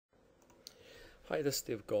Hi, this is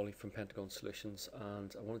Dave Gawley from Pentagon Solutions,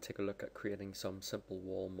 and I want to take a look at creating some simple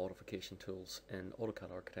wall modification tools in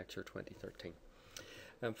AutoCAD Architecture 2013.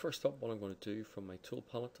 First up, what I'm going to do from my tool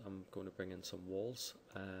palette, I'm going to bring in some walls.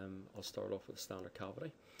 I'll start off with a standard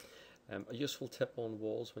cavity. A useful tip on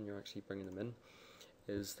walls when you're actually bringing them in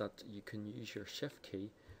is that you can use your shift key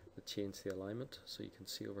to change the alignment. So you can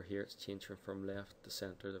see over here it's changing from left to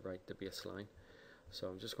center, the right to baseline. So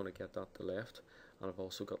I'm just going to get that to left, and I've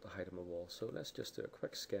also got the height of my wall. So let's just do a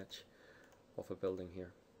quick sketch of a building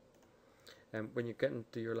here. When you're getting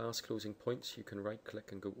to your last closing points, you can right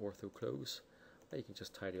click and go ortho close. Now you can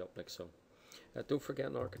just tidy up like so. Don't forget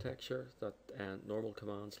in architecture that normal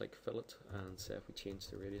commands like fillet and say if we change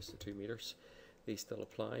the radius to 2 meters, these still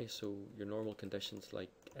apply. So your normal conditions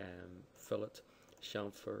like fillet,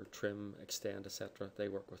 chamfer, trim, extend, etc., they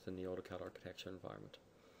work within the AutoCAD architecture environment.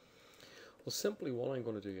 Well, simply what I'm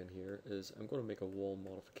going to do in here is I'm going to make a wall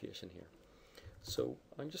modification here. So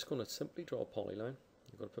I'm just going to simply draw a polyline.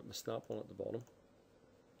 I'm going to put my snap on at the bottom.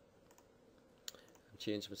 I'm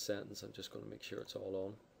changing my settings. I'm just going to make sure it's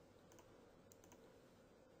all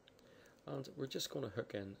on. And we're just going to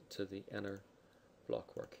hook in to the inner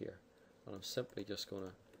block work here. And I'm simply just going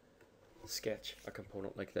to sketch a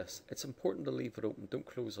component like this. It's important to leave it open, don't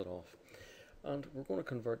close it off. And we're going to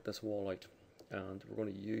convert this wall out, and we're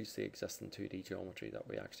going to use the existing 2D geometry that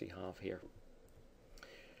we actually have here.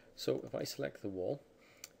 So if I select the wall,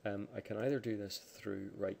 I can either do this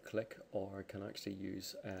through right click, or I can actually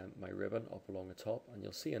use my ribbon up along the top, and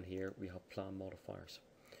you'll see in here we have plan modifiers.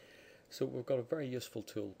 So we've got a very useful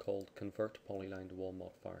tool called convert polyline to wall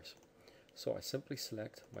modifiers. So I simply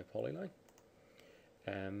select my polyline.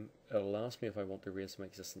 It'll ask me if I want to erase my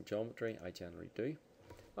existing geometry. I generally do.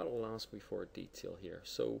 And it'll ask me for a detail here.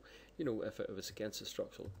 So, you know, if it was against a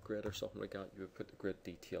structural grid or something like that, you would put the grid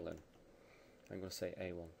detail in. I'm going to say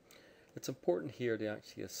A1. It's important here to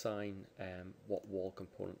actually assign what wall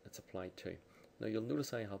component it's applied to. Now you'll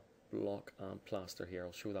notice I have block and plaster here.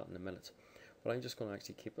 I'll show that in a minute. But I'm just going to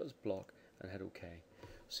actually keep it as block and hit OK.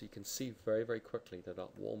 So you can see very, very quickly that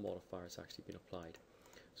that wall modifier has actually been applied.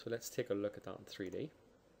 So let's take a look at that in 3D.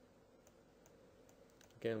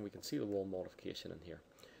 Again, we can see the wall modification in here.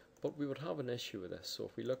 But we would have an issue with this. So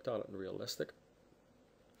if we looked at it in realistic,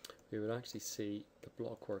 we would actually see the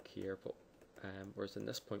block work here, but whereas in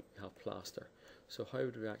this point we have plaster. So how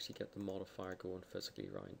would we actually get the modifier going physically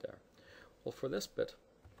around there? Well, for this bit,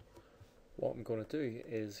 what I'm going to do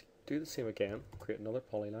is do the same again, create another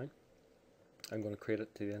polyline. I'm going to create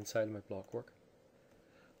it to the inside of my block work.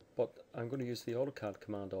 But I'm going to use the AutoCAD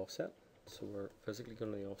command offset. So we're physically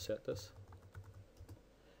going to offset this.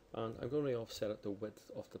 And I'm going to offset it the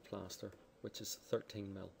width of the plaster, which is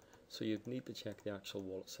 13 mil. So you'd need to check the actual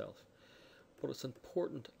wall itself. But it's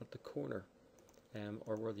important at the corner,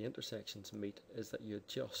 or where the intersections meet, is that you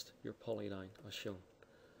adjust your polyline as shown.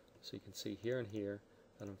 So you can see here and here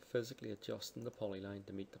that I'm physically adjusting the polyline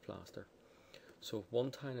to meet the plaster. So if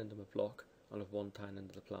one tying into my block and if one tying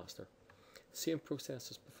into the plaster. Same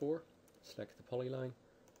process as before. Select the polyline,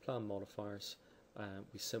 plan modifiers.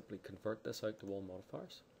 We simply convert this out to wall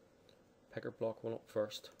modifiers. Pick our block one up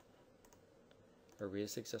first.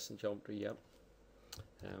 Erase the existing geometry, yep.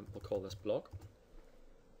 We'll call this block.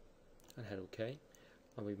 And hit OK.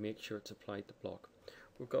 And we make sure it's applied to block.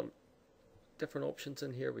 We've got different options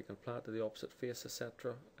in here. We can apply it to the opposite face,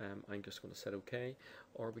 etc. I'm just going to set OK.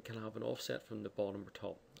 Or we can have an offset from the bottom or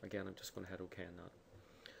top. Again, I'm just going to hit OK on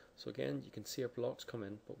that. So again, you can see our blocks come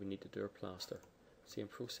in, but we need to do our plaster. Same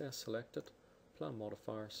process, select it, plan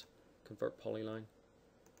modifiers, convert polyline,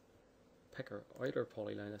 pick our outer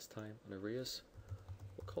polyline this time and erase.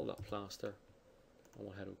 We'll call that plaster and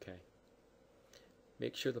we'll hit OK.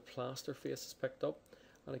 Make sure the plaster face is picked up,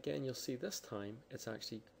 and again you'll see this time it's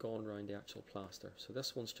actually gone around the actual plaster. So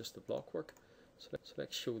this one's just the block work. So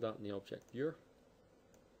let's show that in the object viewer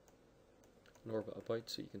and orbit about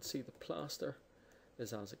so you can see the plaster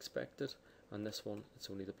is as expected, and this one it's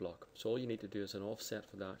only the block. So all you need to do is an offset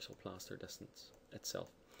for the actual plaster distance itself.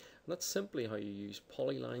 And that's simply how you use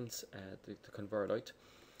polylines to convert out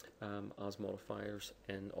as modifiers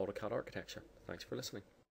in AutoCAD Architecture. Thanks for listening.